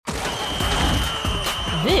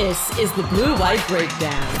This is the Blue White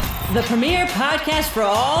Breakdown, the premier podcast for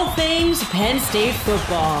all things Penn State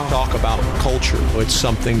football. Talk about culture. It's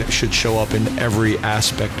something that should show up in every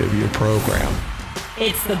aspect of your program.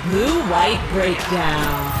 It's the Blue White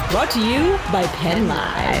Breakdown, brought to you by Penn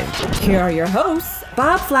Live. Here are your hosts,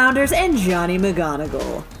 Bob Flounders and Johnny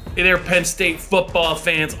McGonigal. Hey there, Penn State football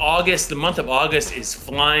fans. The month of August is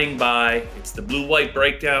flying by. It's the Blue White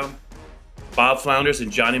Breakdown. Bob Flounders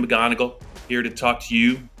and Johnny McGonigal here to talk to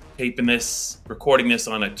you, recording this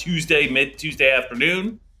on a mid-Tuesday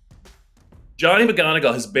afternoon. Johnny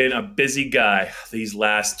McGonigal has been a busy guy these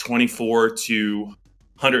last 24 to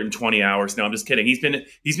 120 hours. No, I'm just kidding. He's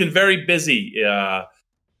been very busy.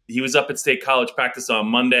 He was up at State College practice on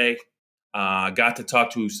Monday. Got to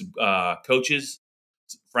talk to some coaches,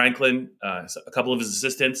 Franklin, a couple of his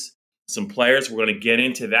assistants, some players. We're going to get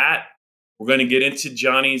into that. We're going to get into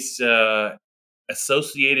Johnny's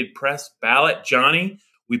Associated Press ballot. Johnny,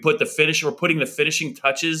 we're putting the finishing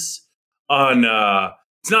touches on,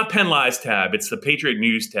 it's not Penn Live's tab, it's the Patriot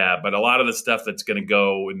News tab, but a lot of the stuff that's going to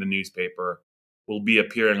go in the newspaper will be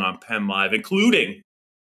appearing on Penn Live, including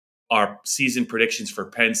our season predictions for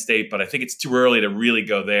Penn State, but I think it's too early to really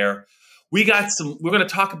go there. We're going to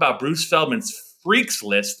talk about Bruce Feldman's Freaks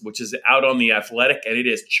list, which is out on The Athletic, and it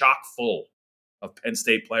is chock full of Penn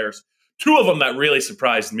State players. Two of them that really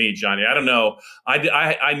surprised me, Johnny. I don't know.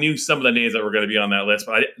 I knew some of the names that were going to be on that list,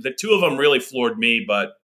 but the two of them really floored me.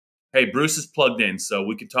 But, hey, Bruce is plugged in, so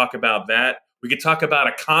we could talk about that. We could talk about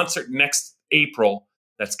a concert next April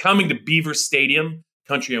that's coming to Beaver Stadium.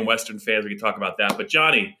 Country and Western fans, we could talk about that. But,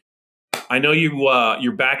 Johnny, I know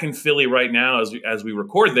you're back in Philly right now as we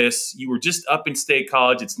record this. You were just up in State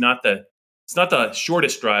College. It's not the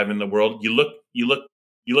shortest drive in the world. You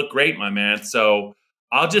look great, my man. So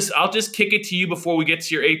I'll just kick it to you before we get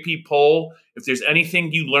to your AP poll. If there's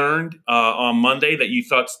anything you learned on Monday that you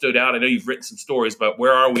thought stood out, I know you've written some stories, but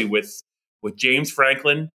where are we with James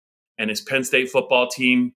Franklin and his Penn State football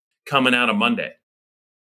team coming out of Monday?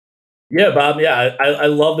 Yeah, Bob. Yeah, I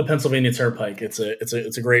love the Pennsylvania Turnpike. It's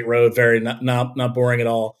a great road. Very not boring at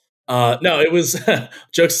all. No, it was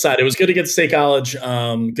jokes aside. It was good to get to State College.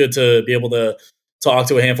 Good to be able to talk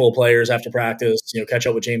to a handful of players after practice. Catch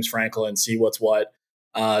up with James Franklin, see what's what.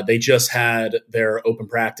 They just had their open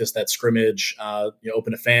practice, that scrimmage,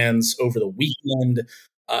 open to fans over the weekend,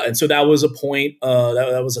 and so that was a point.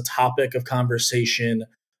 That was a topic of conversation.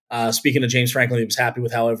 Speaking of James Franklin, he was happy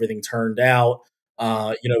with how everything turned out.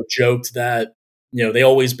 Joked that, they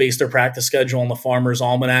always base their practice schedule on the Farmer's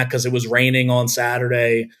Almanac because it was raining on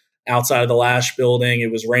Saturday outside of the Lash building.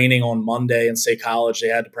 It was raining on Monday in State College. They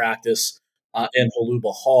had to practice in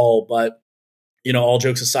Haluba Hall. But, all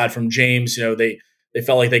jokes aside from James, they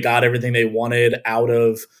felt like they got everything they wanted out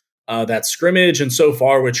of that scrimmage. And so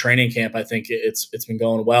far with training camp, I think it's been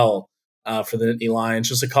going well for the Nittany Lions.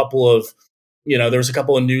 Just a couple of there was a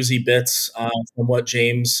couple of newsy bits from what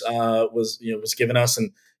James was giving us,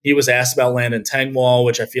 and he was asked about Landon Tengwall,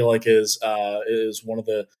 which I feel like is one of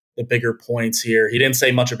the bigger points here. He didn't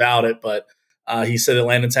say much about it, but he said that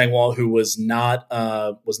Landon Tengwall, who was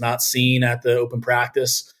not seen at the open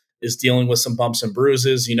practice, is dealing with some bumps and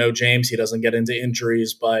bruises. James, he doesn't get into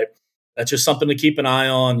injuries, but that's just something to keep an eye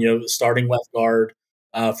on. Starting left guard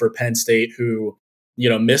for Penn State, who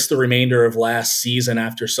missed the remainder of last season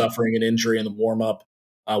after suffering an injury in the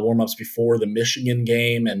warm-ups before the Michigan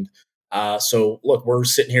game. And so, look, we're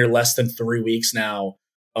sitting here less than 3 weeks now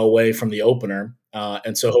away from the opener.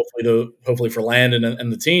 And so hopefully for Landon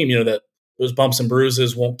and the team, that those bumps and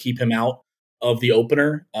bruises won't keep him out of the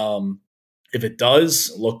opener. If it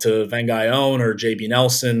does, look to Vengayon or JB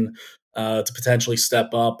Nelson to potentially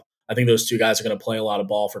step up. I think those two guys are going to play a lot of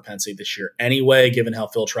ball for Penn State this year anyway, given how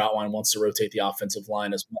Phil Trautwein wants to rotate the offensive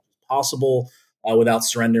line as much as possible without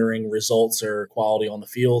surrendering results or quality on the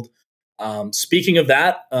field. Speaking of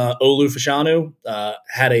that, Olu Fashanu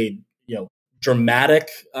had a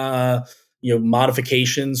dramatic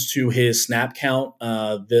modifications to his snap count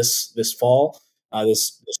this fall,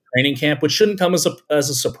 this training camp, which shouldn't come as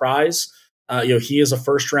a surprise. He is a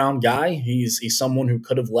first round guy. He's someone who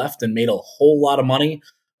could have left and made a whole lot of money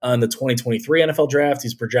in the 2023 NFL draft.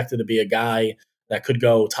 He's projected to be a guy that could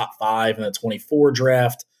go top 5 in the 24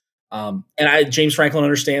 draft. James Franklin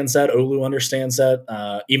understands that. Olu understands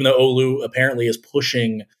that. Even though Olu apparently is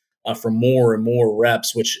pushing for more and more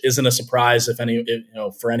reps, which isn't a surprise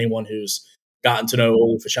for anyone who's gotten to know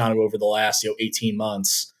Olu Fashanu over the last 18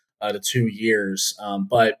 months to 2 years.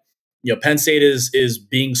 But Penn State is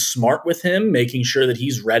being smart with him, making sure that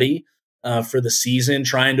he's ready for the season,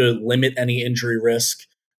 trying to limit any injury risk.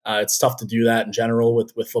 It's tough to do that in general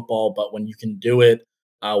with football, but when you can do it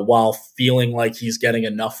while feeling like he's getting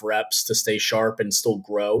enough reps to stay sharp and still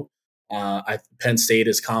grow. Penn State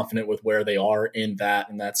is confident with where they are in that,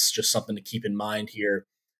 and that's just something to keep in mind here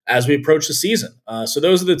as we approach the season. So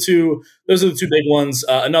those are the two. Those are the two big ones.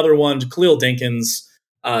 Another one, Khalil Dinkins,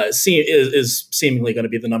 is seemingly going to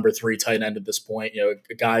be the number 3 tight end at this point.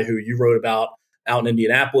 A guy who you wrote about out in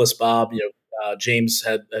Indianapolis, Bob. James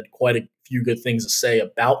had quite a few good things to say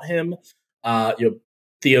about him.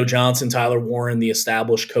 Theo Johnson, Tyler Warren, the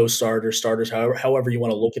established starters, however you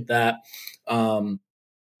want to look at that.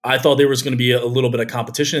 I thought there was going to be a little bit of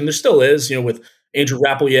competition, and there still is, with Andrew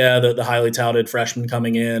Rappelier, the highly touted freshman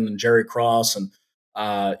coming in, and Jerry Cross, and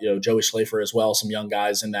Joey Schlafer as well, some young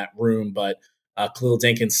guys in that room. But Khalil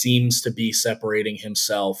Dinkins seems to be separating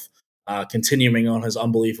himself, continuing on his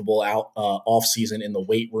unbelievable off season in the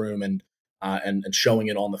weight room, and showing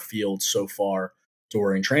it on the field so far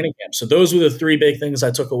during training camp. So those were the 3 big things I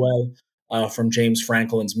took away from James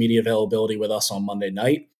Franklin's media availability with us on Monday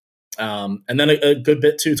night. And then a good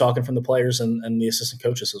bit too, talking from the players and the assistant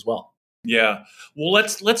coaches as well. Yeah. Well,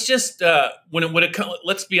 let's just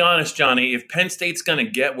let's be honest, Johnny. If Penn State's going to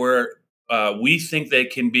get where we think they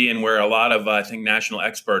can be, and where a lot of I think national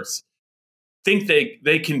experts think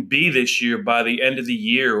they can be this year by the end of the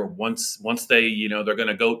year, once they they're going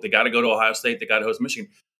to go, they got to go to Ohio State, they got to host Michigan.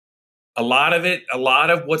 A lot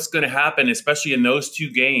of what's going to happen, especially in those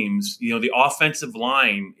 2 games, the offensive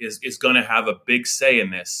line is going to have a big say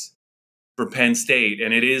in this for Penn State.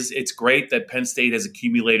 And it's great that Penn State has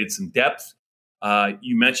accumulated some depth.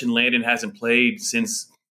 You mentioned Landon hasn't played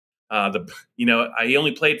since he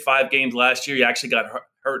only played 5 games last year. He actually got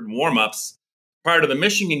hurt in warmups. Prior to the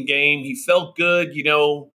Michigan game, he felt good,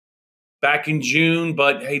 back in June,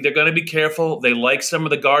 but hey, they're going to be careful. They like some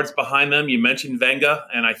of the guards behind them. You mentioned Venga,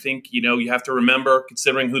 and I think, you have to remember,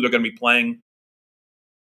 considering who they're going to be playing,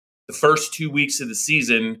 the first 2 weeks of the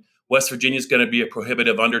season, West Virginia is going to be a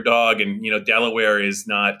prohibitive underdog, and, Delaware is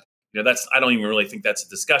not, I don't even really think that's a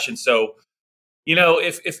discussion. So,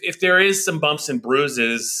 if there is some bumps and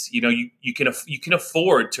bruises, you can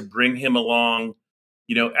afford to bring him along,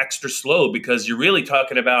 extra slow, because you're really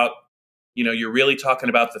talking about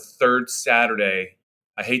the 3rd Saturday.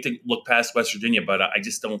 I hate to look past West Virginia, but I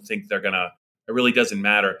just don't think they're going to – it really doesn't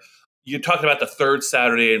matter. You're talking about the 3rd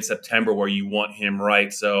Saturday in September where you want him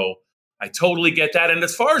right. So I totally get that. And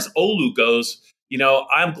as far as Olu goes,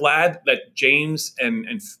 I'm glad that James and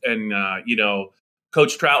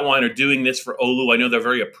Coach Troutwine are doing this for Olu. I know they're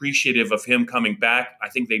very appreciative of him coming back. I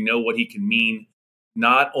think they know what he can mean,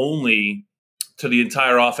 not only to the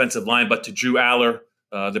entire offensive line, but to Drew Aller,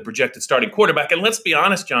 the projected starting quarterback. And let's be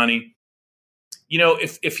honest, Johnny,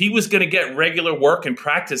 if he was going to get regular work in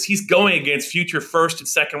practice, he's going against future 1st and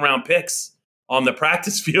 2nd round picks on the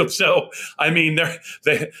practice field. So, I mean,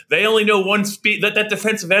 they only know one speed. That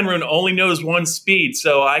defensive end room only knows one speed.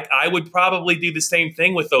 So I would probably do the same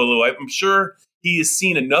thing with Olu. I'm sure he has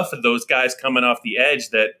seen enough of those guys coming off the edge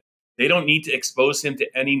that they don't need to expose him to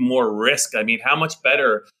any more risk. I mean, how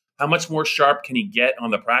much more sharp can he get on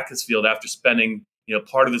the practice field after spending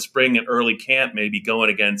part of the spring and early camp maybe going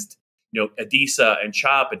against, Adisa and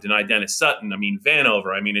Chop and Denai Dennis Sutton. I mean,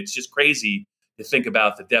 Vanover. I mean, it's just crazy to think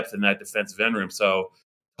about the depth in that defensive end room. So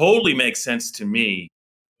totally makes sense to me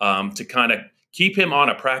to kind of keep him on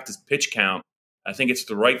a practice pitch count. I think it's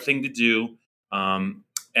the right thing to do.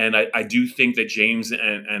 And I do think that James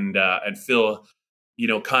and Phil,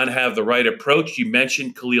 kind of have the right approach. You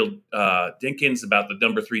mentioned Khalil Dinkins about the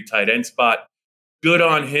number 3 tight end spot. Good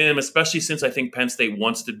on him, especially since I think Penn State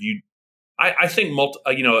wants to do. I think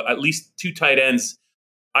at least 2 tight ends.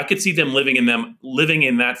 I could see them living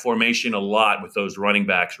in that formation a lot with those running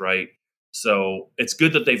backs, right? So it's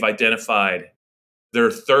good that they've identified their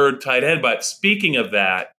 3rd tight end. But speaking of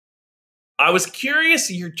that, I was curious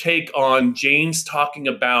your take on James talking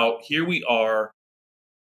about, here we are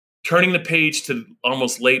turning the page to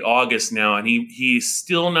almost late August now, and he's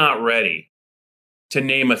still not ready to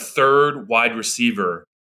name a 3rd wide receiver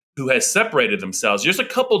who has separated themselves. There's a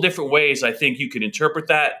couple different ways I think you could interpret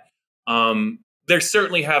that. They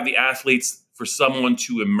certainly have the athletes for someone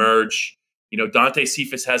to emerge. Dante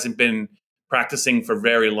Cephas hasn't been practicing for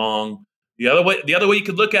very long. The other way you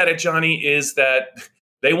could look at it, Johnny, is that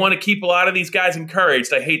they want to keep a lot of these guys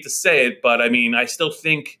encouraged. I hate to say it, but I mean, I still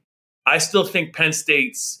think Penn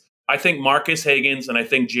State's. I think Marcus Higgins and I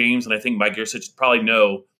think James and I think Mike Gersich probably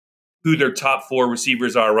know who their top 4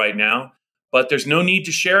 receivers are right now. But there's no need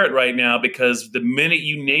to share it right now, because the minute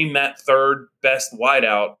you name that 3rd best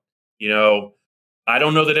wideout, I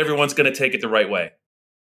don't know that everyone's going to take it the right way.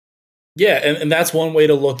 Yeah, and that's one way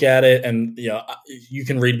to look at it. And you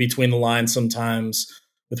can read between the lines sometimes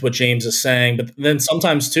with what James is saying. But then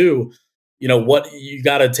sometimes too, what you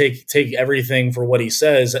got to take everything for what he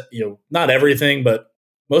says. Not everything, but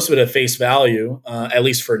most of it at face value, at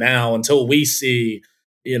least for now, until we see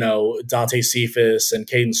Dante Cephas and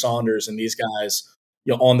Caden Saunders and these guys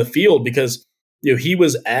on the field, because he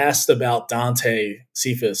was asked about Dante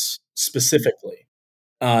Cephas specifically.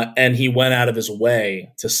 And he went out of his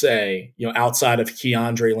way to say, outside of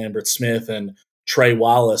Keandre Lambert Smith and Trey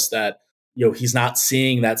Wallace, that, he's not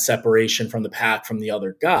seeing that separation from the pack from the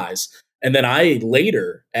other guys. And then I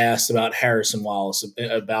later asked about Harrison Wallace,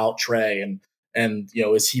 about Trey, and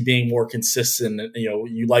is he being more consistent?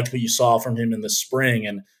 You liked what you saw from him in the spring,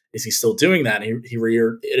 and is he still doing that? And he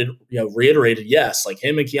reiterated, yes, like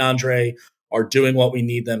him and Keandre are doing what we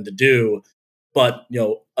need them to do. But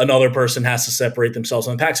another person has to separate themselves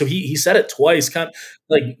from the pack. So he said it twice, kind of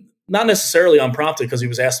like not necessarily unprompted, because he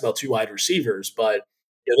was asked about two wide receivers, but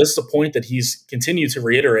this is a point that he's continued to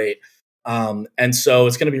reiterate. And so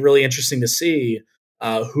it's going to be really interesting to see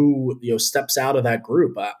who steps out of that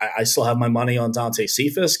group. I still have my money on Dante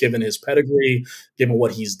Cephas, given his pedigree, given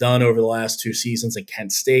what he's done over the last 2 seasons at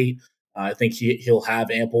Kent State. I think he'll have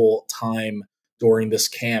ample time during this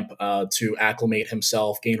camp to acclimate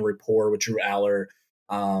himself, gain rapport with Drew Aller,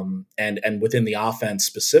 and within the offense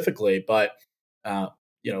specifically. But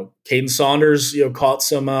Caden Saunders, caught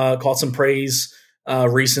some praise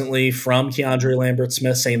recently from Keandre Lambert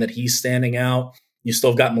Smith, saying that he's standing out. You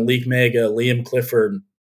still have got Malik Mega, Liam Clifford,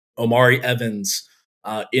 Omari Evans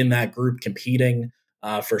in that group competing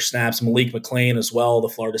for snaps. Malik McLean as well, the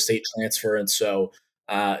Florida State transfer, and so.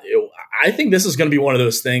 I think this is going to be one of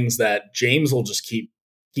those things that James will just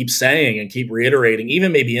keep saying and keep reiterating,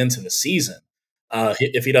 even maybe into the season,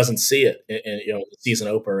 if he doesn't see it in the season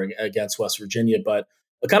opener against West Virginia. But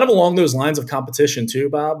kind of along those lines of competition too,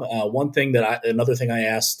 Bob. Another thing I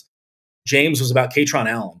asked James was about Katron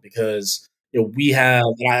Allen, because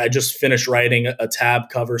I just finished writing a tab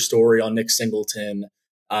cover story on Nick Singleton.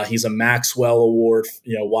 He's a Maxwell Award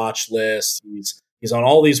watch list. He's on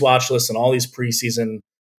all these watch lists and all these preseason,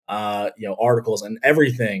 articles and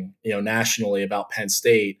everything, nationally about Penn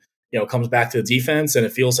State, comes back to the defense, and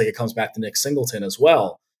it feels like it comes back to Nick Singleton as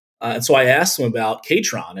well. And so I asked him about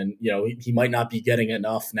Katron, and, he might not be getting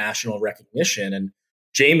enough national recognition. And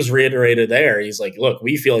James reiterated there, he's like, look,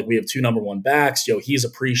 we feel like we have 2 number 1 backs. He's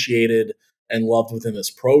appreciated and loved within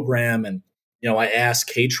this program. And, I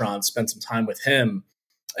asked Katron, spent some time with him,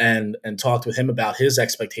 and talked with him about his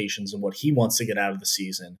expectations and what he wants to get out of the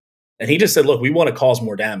season. And he just said, look, we want to cause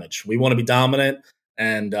more damage. We want to be dominant.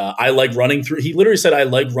 And I like running through. He literally said, I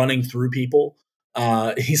like running through people.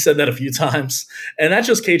 He said that a few times. And that's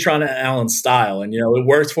just Katron Allen's style. And, it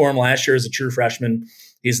worked for him last year as a true freshman.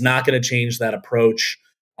 He's not going to change that approach.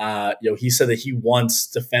 He said that he wants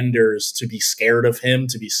defenders to be scared of him,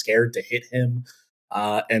 to be scared to hit him.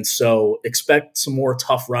 And so expect some more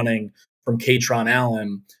tough running from Katron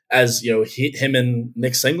Allen as him and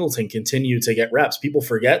Nick Singleton continue to get reps. People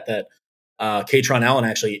forget that Katron Allen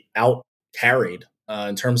actually out carried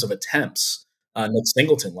in terms of attempts Nick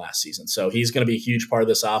Singleton last season. So he's going to be a huge part of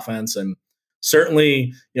this offense, and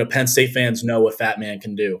certainly Penn State fans know what Fat Man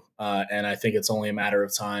can do, and I think it's only a matter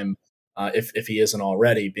of time if he isn't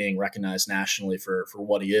already being recognized nationally for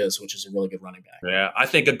what he is, which is a really good running back. Yeah, I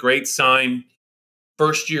think a great sign.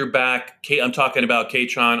 First year back, I'm talking about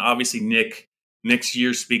Katron. Obviously, Nick's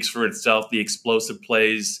year speaks for itself. The explosive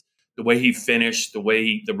plays, the way he finished,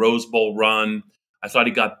 the Rose Bowl run. I thought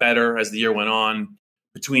he got better as the year went on.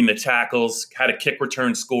 Between the tackles, had a kick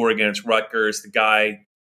return score against Rutgers. The guy,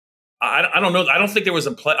 I don't know. I don't think there was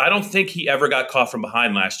a play. I don't think he ever got caught from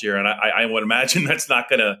behind last year, and I would imagine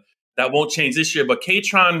that won't change this year. But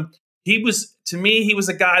Katron, he was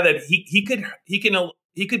a guy that he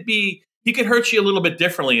could hurt you a little bit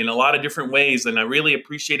differently in a lot of different ways. And I really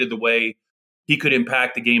appreciated the way he could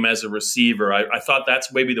impact the game as a receiver. I thought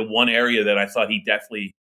that's maybe the one area that I thought he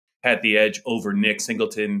definitely had the edge over Nick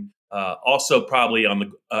Singleton. Also probably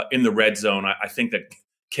in the red zone. I think that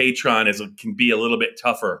Katron can be a little bit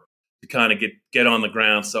tougher to kind of get on the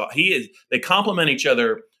ground. So they complement each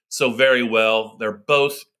other so very well. They're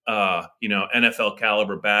both, NFL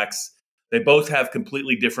caliber backs. They both have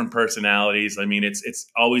completely different personalities. I mean, it's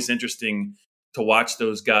always interesting to watch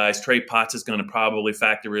those guys. Trey Potts is going to probably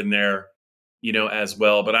factor in there, as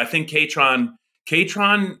well. But I think Katron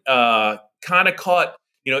kind of caught,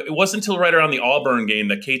 it wasn't until right around the Auburn game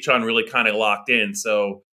that Katron really kind of locked in.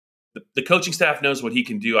 So the coaching staff knows what he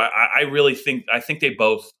can do. I really think they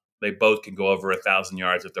both can go over 1,000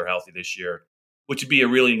 yards if they're healthy this year, which would be a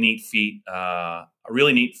really neat feat.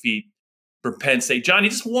 for Penn State. Johnny,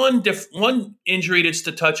 just one injury just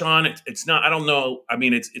to touch on. It's not. I don't know. I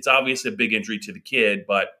mean, it's obviously a big injury to the kid,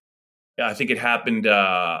 but yeah, I think it happened.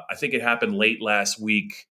 I think it happened late last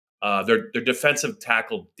week. Their defensive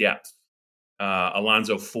tackle depth,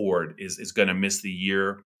 Alonzo Ford, is going to miss the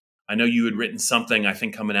year. I know you had written something, I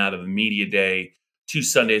think, coming out of the media day 2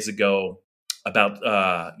 Sundays ago about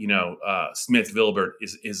Smith Vilbert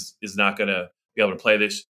is not going to be able to play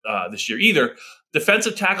this year either.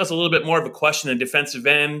 Defensive tackle is a little bit more of a question than defensive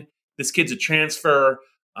end. This kid's a transfer,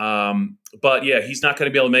 but yeah, he's not going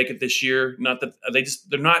to be able to make it this year. Not that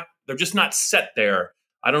they're just not set there.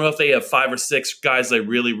 I don't know if they have 5 or 6 guys they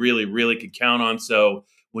really, really, really could count on. So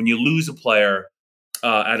when you lose a player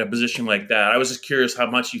at a position like that, I was just curious how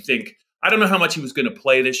much you think. I don't know how much he was going to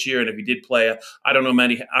play this year, and if he did play, I don't know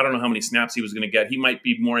how many snaps he was going to get. He might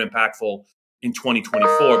be more impactful in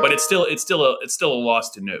 2024, but it's still a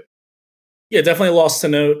loss to note. Yeah, definitely a loss to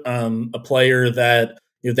note. A player that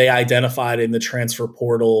they identified in the transfer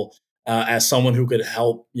portal as someone who could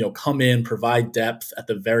help come in, provide depth at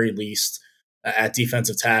the very least at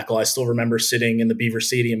defensive tackle. I still remember sitting in the Beaver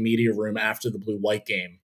Stadium media room after the Blue-White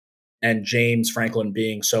game, and James Franklin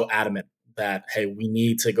being so adamant that, hey, we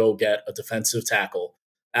need to go get a defensive tackle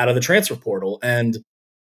out of the transfer portal. And,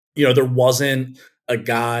 there wasn't a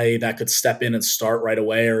guy that could step in and start right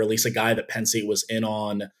away, or at least a guy that Penn State was in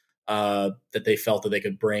on that they felt that they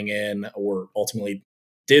could bring in, or ultimately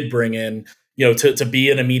did bring in, to be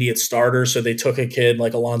an immediate starter. So they took a kid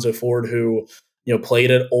like Alonzo Ford, who, played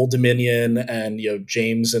at Old Dominion, and,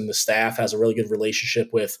 James and the staff has a really good relationship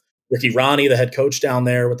with Ricky Ronnie, the head coach down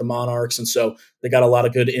there with the Monarchs. And so they got a lot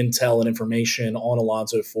of good intel and information on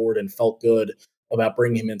Alonzo Ford and felt good about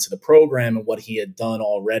bringing him into the program and what he had done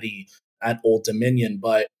already at Old Dominion.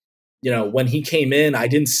 But, when he came in, I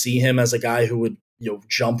didn't see him as a guy who would,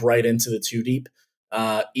 jump right into the 2 deep.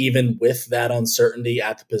 Even with that uncertainty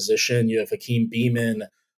at the position, you have Hakeem Beamon,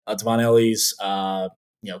 Devon Ellis,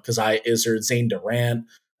 Keziah Izzard, Zane Durant,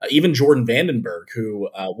 even Jordan Vandenberg, who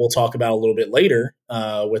we'll talk about a little bit later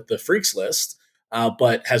with the Freaks list,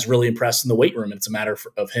 but has really impressed in the weight room. And it's a matter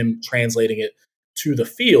of him translating it to the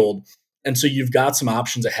field. And so you've got some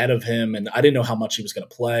options ahead of him. And I didn't know how much he was going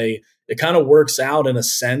to play. It kind of works out in a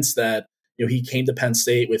sense that he came to Penn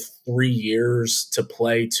State with 3 years to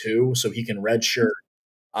play too, so he can redshirt.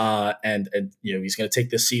 And he's going to take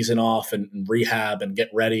this season off and rehab and get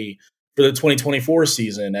ready for the 2024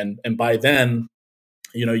 season. And by then,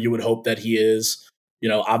 you would hope that he is,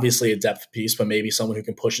 obviously a depth piece, but maybe someone who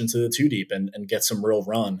can push into the 2 deep and get some real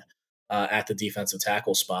run at the defensive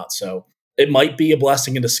tackle spot. So it might be a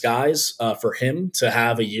blessing in disguise for him to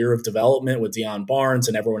have a year of development with Deion Barnes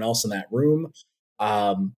and everyone else in that room.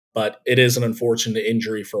 But it is an unfortunate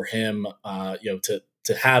injury for him,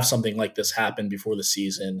 to have something like this happen before the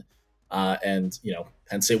season. And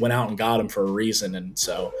Penn State went out and got him for a reason. And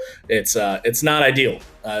so it's not ideal.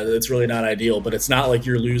 It's really not ideal, but it's not like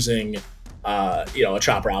you're losing, a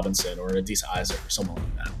Chop Robinson or a Adisa Isaac or someone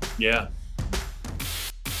like that. Yeah.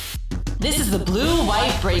 This is the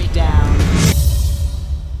Blue-White Breakdown.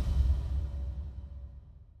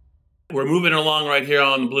 We're moving along right here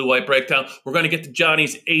on the Blue-White Breakdown. We're going to get to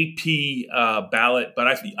Johnny's AP ballot, but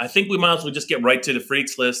I think we might as well just get right to the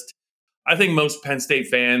Freaks list. I think most Penn State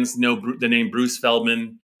fans know the name Bruce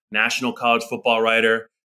Feldman, national college football writer,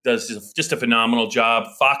 does just a phenomenal job.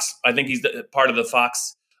 Fox, I think he's part of the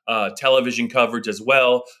Fox television coverage as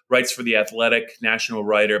well, writes for The Athletic, national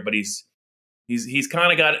writer, but he's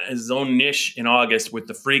kind of got his own niche in August with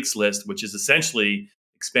the Freaks list, which is essentially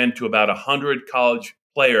expanded to about 100 college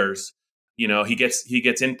players. He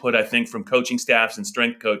gets input, I think, from coaching staffs and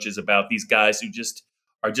strength coaches about these guys who just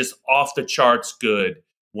are just off the charts good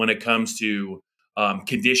when it comes to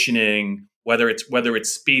conditioning, whether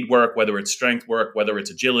it's speed work, whether it's strength work, whether it's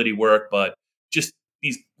agility work, but just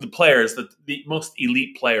the players, the most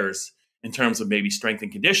elite players in terms of maybe strength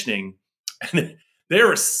and conditioning. And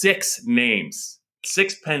there are 6 names,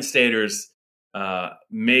 6 Penn Staters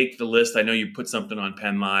make the list. I know you put something on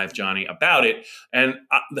Penn Live, Johnny, about it. And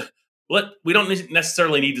we don't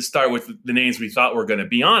necessarily need to start with the names we thought were going to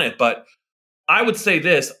be on it, but I would say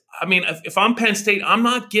this. I mean, if I'm Penn State, I'm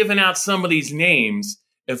not giving out some of these names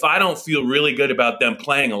if I don't feel really good about them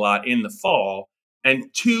playing a lot in the fall. And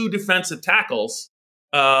 2 defensive tackles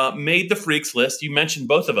made the Freaks list. You mentioned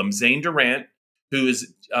both of them. Zane Durant, who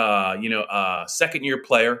is a second-year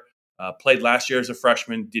player, played last year as a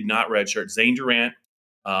freshman, did not redshirt. Zane Durant,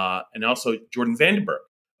 and also Jordan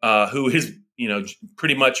Vandenberg, who is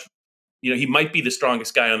pretty much he might be the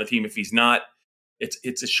strongest guy on the team. If he's not,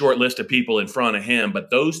 it's a short list of people in front of him.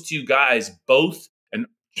 But those 2 guys both, and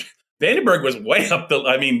Vandenberg was way up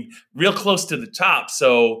real close to the top.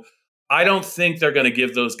 So I don't think they're going to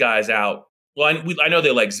give those guys out. Well, I know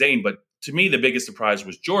they like Zane, but to me, the biggest surprise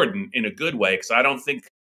was Jordan in a good way, because I don't think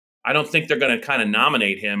they're going to kind of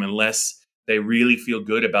nominate him unless they really feel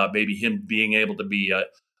good about maybe him being able to be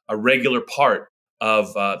a regular part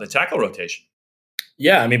of the tackle rotation.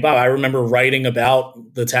 Yeah, I mean, Bob, I remember writing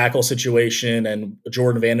about the tackle situation and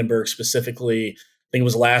Jordan Vandenberg specifically. I think it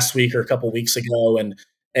was last week or a couple weeks ago,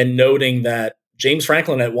 and noting that James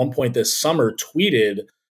Franklin at one point this summer tweeted,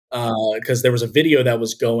 because there was a video that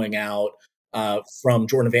was going out from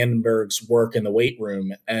Jordan Vandenberg's work in the weight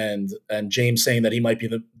room, and James saying that he might be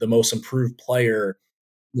the most improved player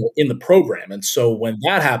in the program. And so when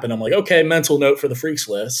that happened, I'm like, okay, mental note for the freaks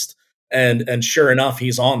list. And sure enough,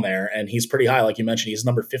 he's on there, and he's pretty high, like you mentioned. He's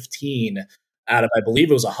number 15 out of, I believe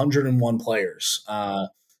it was 101 players.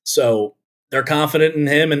 So they're confident in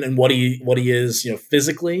him and what he is,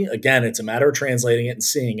 physically. Again, it's a matter of translating it and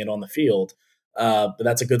seeing it on the field. But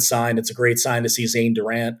that's a good sign. It's a great sign to see Zane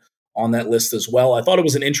Durant on that list as well. I thought it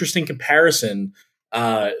was an interesting comparison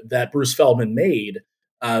that Bruce Feldman made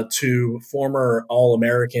to former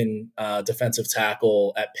All-American defensive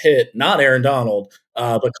tackle at Pitt, not Aaron Donald,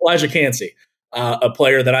 but Kalijah Kancey, a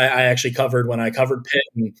player that I actually covered when I covered Pitt.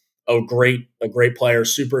 And a great player,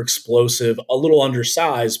 super explosive, a little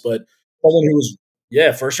undersized, but someone who was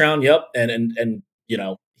first round, yep, and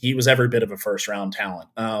he was every bit of a first round talent.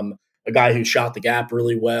 A guy who shot the gap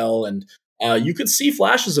really well, and you could see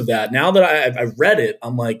flashes of that. Now that I've read it,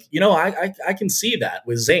 I'm like, I can see that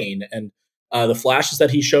with Zane, and the flashes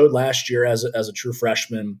that he showed last year as a true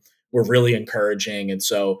freshman were really encouraging. And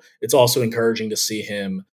so it's also encouraging to see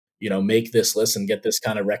him, make this list and get this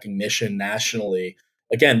kind of recognition nationally.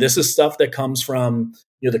 Again, this is stuff that comes from,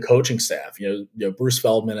 the coaching staff. Bruce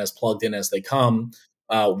Feldman, as plugged in as they come,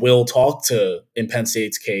 will talk to, in Penn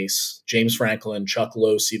State's case, James Franklin, Chuck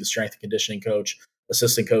Losey, the strength and conditioning coach,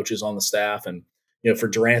 assistant coaches on the staff. And, for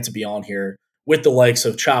Durant to be on here with the likes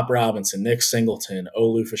of Chop Robinson, Nick Singleton,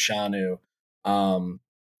 Olu Fashanu,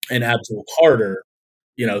 and Abdul Carter,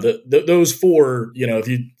 those four, if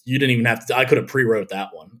you didn't even have to, I could have pre-wrote that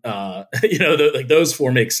one. Those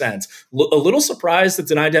four make sense. A little surprised that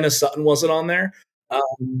Denai Dennis Sutton wasn't on there.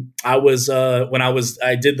 I was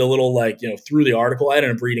I did the little through the article. I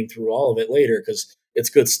ended up reading through all of it later because it's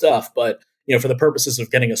good stuff. But for the purposes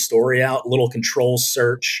of getting a story out, a little control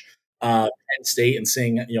search, Penn State, and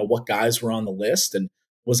seeing what guys were on the list, and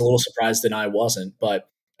was a little surprised that I wasn't. But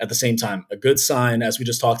at the same time, a good sign, as we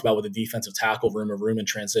just talked about with the defensive tackle room, a room in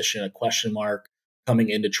transition, a question mark coming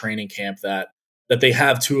into training camp, that they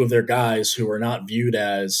have two of their guys who are not viewed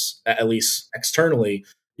as, at least externally,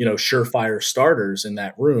 surefire starters in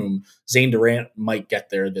that room. Zane Durant might get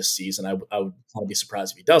there this season. I would kind of be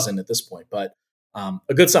surprised if he doesn't at this point, but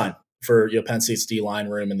a good sign for Penn State's D-line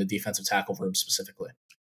room and the defensive tackle room specifically.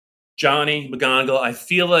 Johnny McGonigal, I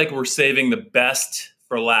feel like we're saving the best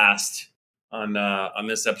for last on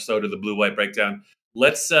this episode of the Blue White Breakdown.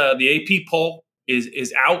 Let's the AP poll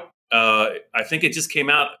is out. I think it just came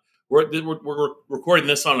out. We're recording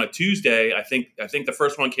this on a Tuesday. I think the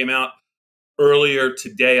first one came out earlier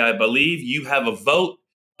today. I believe you have a vote.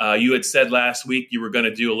 You had said last week you were going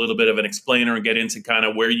to do a little bit of an explainer and get into kind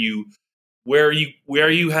of where you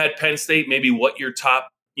had Penn State, maybe what your top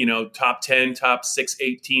 10, top 6,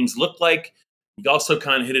 8 teams look like. You also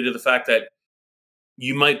kind of hit into the fact that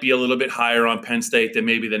you might be a little bit higher on Penn State than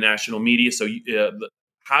maybe the national media. So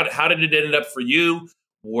how did it end up for you?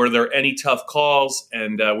 Were there any tough calls?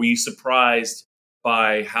 And were you surprised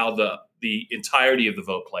by how the entirety of the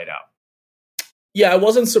vote played out? Yeah, I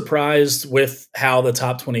wasn't surprised with how the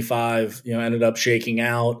top 25, ended up shaking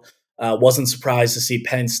out. Wasn't surprised to see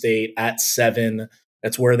Penn State at 7.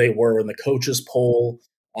 That's where they were in the coaches poll.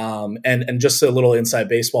 And just a little inside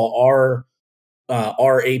baseball, our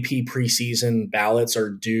AP preseason ballots are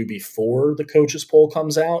due before the coaches poll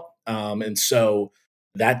comes out. And so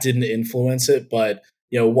that didn't influence it, but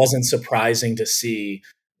it wasn't surprising to see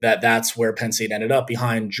that that's where Penn State ended up,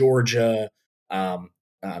 behind Georgia,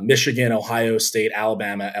 Michigan, Ohio State,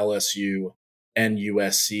 Alabama, LSU, and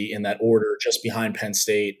USC in that order. Just behind Penn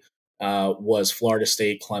State was Florida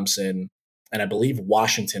State, Clemson, and I believe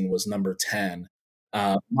Washington was number 10.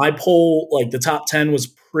 My poll, the top 10 was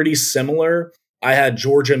pretty similar. I had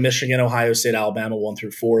Georgia, Michigan, Ohio State, Alabama 1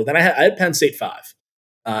 through 4. Then I had Penn State 5,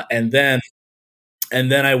 and then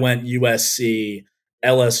I went USC,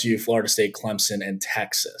 LSU, Florida State, Clemson, and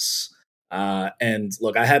Texas. And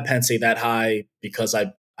look, I had Penn State that high because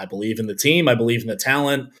I believe in the team. I believe in the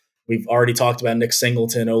talent. We've already talked about Nick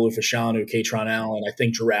Singleton, Olu Fashanu, Katron Allen. I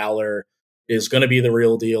think Drew Aller is going to be the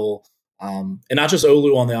real deal. And not just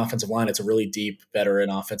Olu on the offensive line. It's a really deep veteran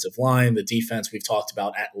offensive line. The defense we've talked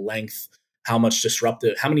about at length, how many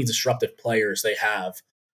disruptive players they have.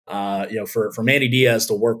 For Manny Diaz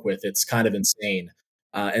to work with, it's kind of insane.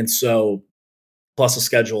 And so plus a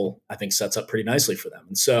schedule, I think sets up pretty nicely for them.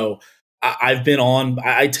 And so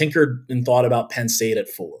I tinkered and thought about Penn State at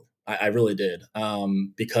 4. I really did,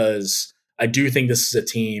 because I do think this is a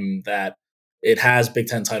team that it has Big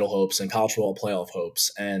Ten title hopes and college football playoff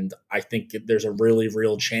hopes. And I think there's a really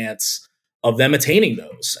real chance of them attaining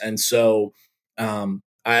those. And so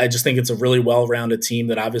I just think it's a really well-rounded team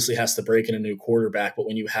that obviously has to break in a new quarterback. But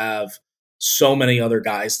when you have so many other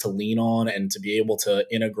guys to lean on and to be able to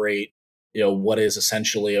integrate, what is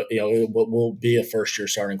essentially, what will be a first-year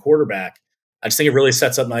starting quarterback, I just think it really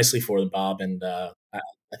sets up nicely for them, Bob. And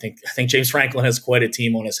I think James Franklin has quite a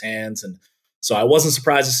team on his hands, and so I wasn't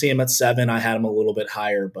surprised to see him at 7. I had him a little bit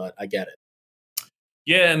higher, but I get it.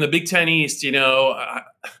 Yeah, and the Big Ten East,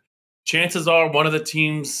 chances are one of the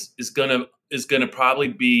teams is gonna probably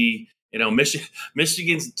be,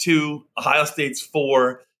 Michigan's 2, Ohio State's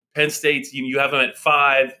 4, Penn State's you have them at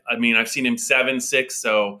 5. I mean, I've seen him 7, 6.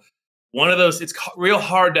 So one of those, it's real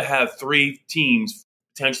hard to have 3 teams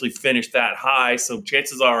potentially finish that high. So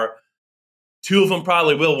chances are 2 of them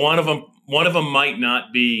probably will. One of them might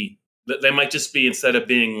not be. They might just be, instead of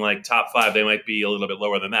being like top 5, they might be a little bit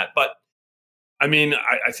lower than that. But I mean,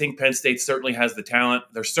 I think Penn State certainly has the talent.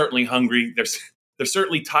 They're certainly hungry. They're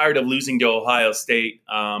certainly tired of losing to Ohio State.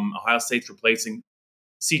 Ohio State's replacing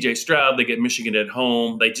C.J. Stroud. They get Michigan at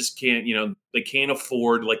home. They just can't, they can't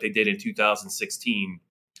afford, like they did in 2016.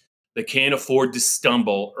 They can't afford to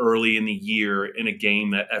stumble early in the year in a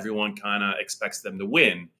game that everyone kind of expects them to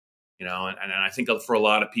win. And I think for a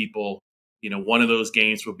lot of people, one of those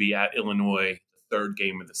games will be at Illinois, the 3rd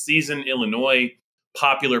game of the season. Illinois,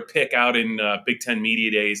 popular pick out in Big Ten media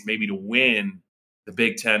days, maybe to win the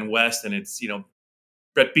Big Ten West. And it's,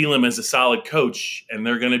 Brett Bielema is a solid coach, and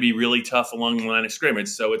they're going to be really tough along the line of scrimmage.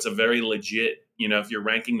 So it's a very legit, if you're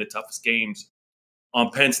ranking the toughest games on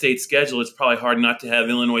Penn State's schedule, it's probably hard not to have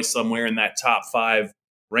Illinois somewhere in that top 5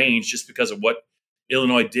 range, just because of what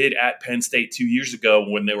Illinois did at Penn State 2 years ago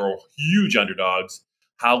when they were huge underdogs,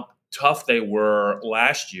 how tough they were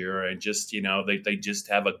last year. And just, they just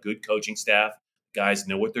have a good coaching staff. Guys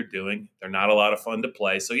know what they're doing. They're not a lot of fun to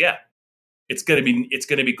play. So yeah, it's gonna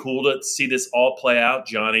be cool to see this all play out,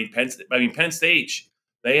 Johnny. Penn State,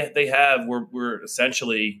 we're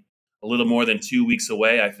essentially a little more than 2 weeks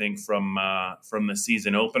away, I think, from the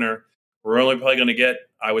season opener. We're only probably going to get,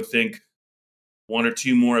 I would think, 1 or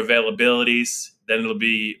 2 more availabilities. Then it'll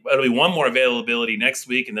be 1 more availability next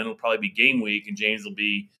week, and then it'll probably be game week. And James will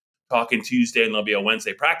be talking Tuesday, and there'll be a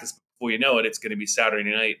Wednesday practice. Before you know it, it's going to be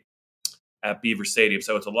Saturday night at Beaver Stadium.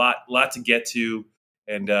 So it's a lot to get to,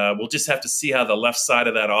 and we'll just have to see how the left side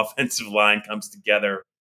of that offensive line comes together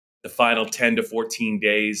the final 10 to 14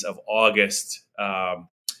 days of August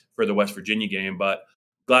for the West Virginia game. But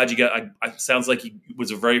glad you got. It sounds like it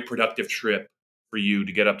was a very productive trip for you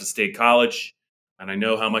to get up to State College, and I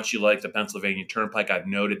know how much you like the Pennsylvania Turnpike. I've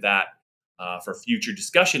noted that for future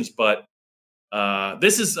discussions. But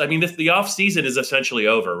the off season is essentially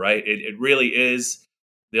over, right? It really is.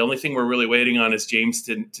 The only thing we're really waiting on is James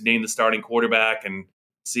to name the starting quarterback and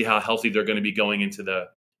see how healthy they're going to be going into the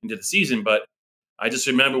season. But I just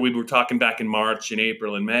remember we were talking back in March and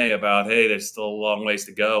April and May about, hey, there's still a long ways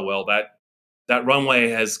to go. Well, that runway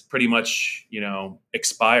has pretty much,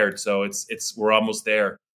 expired. So we're almost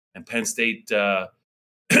there. And Penn State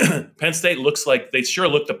looks like they sure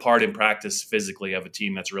looked the part in practice physically of a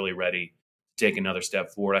team that's really ready to take another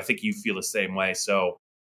step forward. I think you feel the same way. So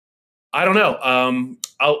I don't know.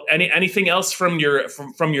 Anything else from your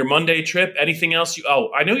Monday trip? Anything else?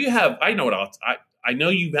 I know you have. I know what else. I know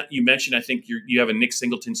you mentioned. I think you have a Nick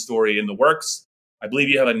Singleton story in the works. I believe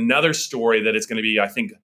you have another story that is going to be, I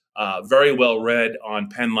think, very well read on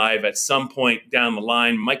Penn Live at some point down the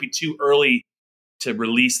line. Might be too early to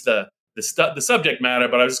release the subject matter,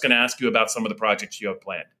 but I was just going to ask you about some of the projects you have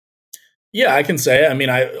planned. Yeah, I can say. I mean,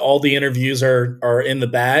 all the interviews are in the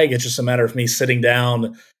bag. It's just a matter of me sitting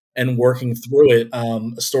down and working through it.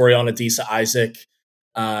 A story on Adisa Isaac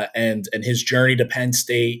and his journey to Penn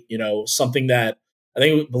State. Something that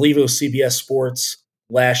I believe it was CBS Sports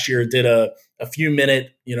last year did a few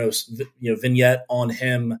minute vignette on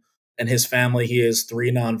him and his family. He has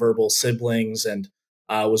 3 nonverbal siblings and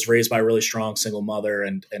was raised by a really strong single mother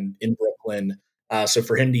and in Brooklyn. So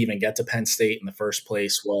for him to even get to Penn State in the first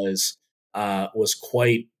place was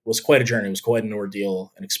quite a journey. It was quite an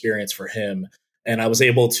ordeal, an experience for him. And I was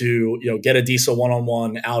able to, get Adisa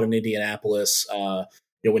one-on-one out in Indianapolis,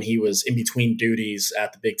 when he was in between duties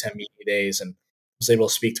at the Big Ten Media Days, and was able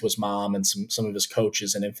to speak to his mom and some of his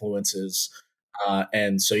coaches and influences.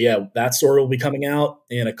 And so, yeah, that story will be coming out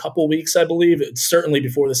in a couple weeks, I believe. It's certainly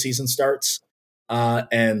before the season starts.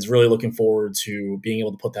 And really looking forward to being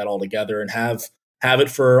able to put that all together and have it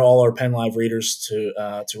for all our Penn Live readers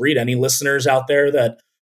to read. Any listeners out there that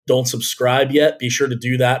don't subscribe yet, be sure to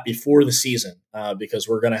do that before the season, because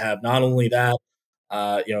we're going to have not only that,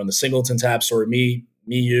 in the Singleton tab story, me,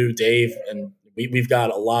 you, Dave, and we've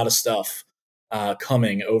got a lot of stuff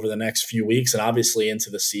coming over the next few weeks, and obviously into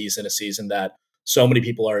the season, a season that so many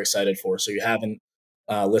people are excited for. So you haven't,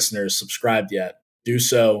 listeners, subscribed yet, do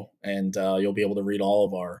so, and you'll be able to read all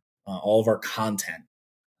of our content,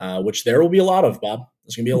 which there will be a lot of, Bob.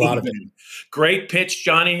 There's going to be a lot of it. Great pitch,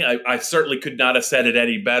 Johnny. I certainly could not have said it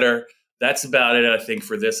any better. That's about it, I think,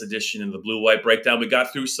 for this edition of the Blue White Breakdown. We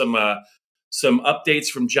got through some updates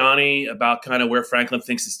from Johnny about kind of where Franklin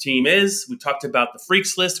thinks his team is. We talked about the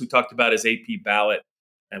Freaks list. We talked about his AP ballot,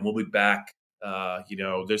 and we'll be back.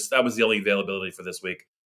 That was the only availability for this week.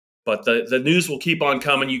 But the news will keep on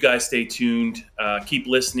coming. You guys stay tuned. Keep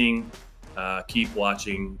listening. Keep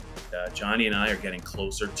watching. Johnny and I are getting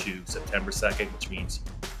closer to September 2nd, which means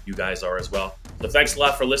you guys are as well. So thanks a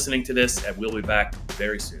lot for listening to this, and we'll be back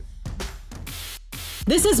very soon.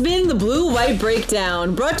 This has been the Blue White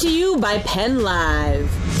Breakdown, brought to you by Penn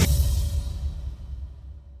Live.